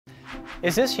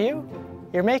Is this you?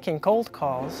 You're making cold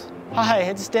calls. Hi,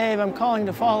 it's Dave. I'm calling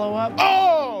to follow up.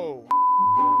 Oh!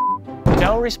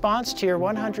 No response to your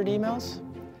 100 emails?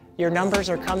 Your numbers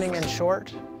are coming in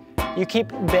short? You keep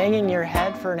banging your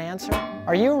head for an answer?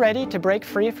 Are you ready to break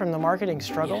free from the marketing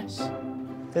struggle? Yes.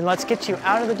 Then let's get you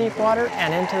out of the deep water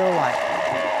and into the light.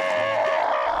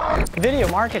 Video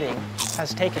marketing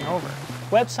has taken over.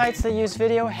 Websites that use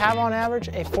video have on average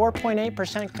a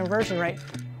 4.8% conversion rate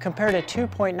compared to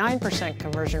 2.9%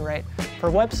 conversion rate for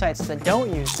websites that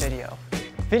don't use video.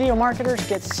 Video marketers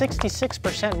get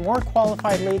 66% more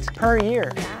qualified leads per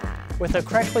year. With a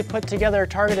correctly put together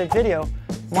targeted video,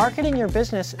 marketing your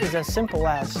business is as simple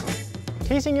as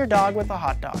teasing your dog with a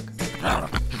hot dog.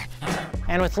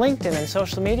 And with LinkedIn and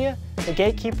social media, the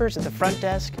gatekeepers at the front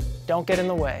desk don't get in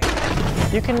the way.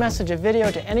 You can message a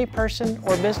video to any person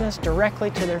or business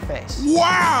directly to their face.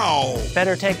 Wow!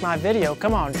 Better take my video.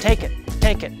 Come on, take it,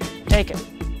 take it, take it.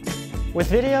 With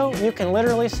video, you can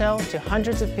literally sell to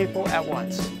hundreds of people at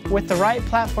once. With the right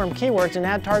platform keywords and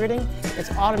ad targeting,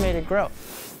 it's automated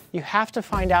growth. You have to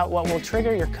find out what will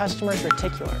trigger your customer's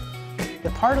reticular, the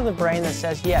part of the brain that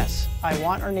says, yes, I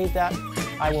want or need that,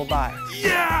 I will buy.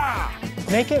 Yeah!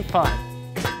 Make it fun.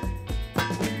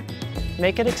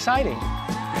 Make it exciting.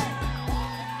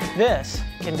 This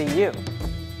can be you.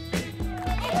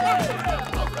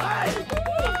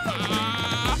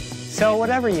 So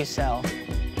whatever you sell,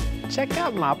 check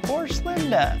out my porcelain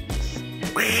ducks.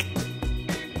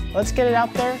 Let's get it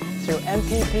out there through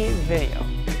MPP Video.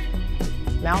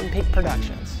 Mountain Peak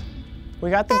Productions. We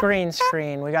got the green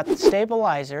screen, we got the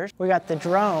stabilizers, we got the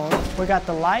drone, we got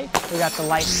the light, we got the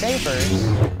lightsabers,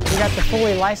 we got the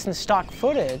fully licensed stock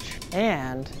footage,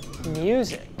 and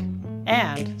music,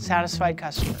 and satisfied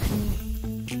customers.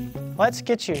 Let's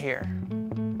get you here.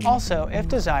 Also, if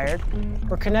desired,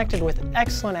 we're connected with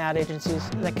excellent ad agencies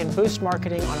that can boost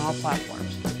marketing on all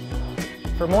platforms.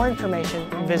 For more information,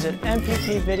 visit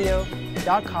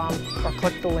mppvideo.com or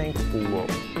click the link below.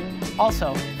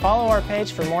 Also, follow our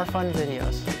page for more fun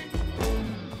videos.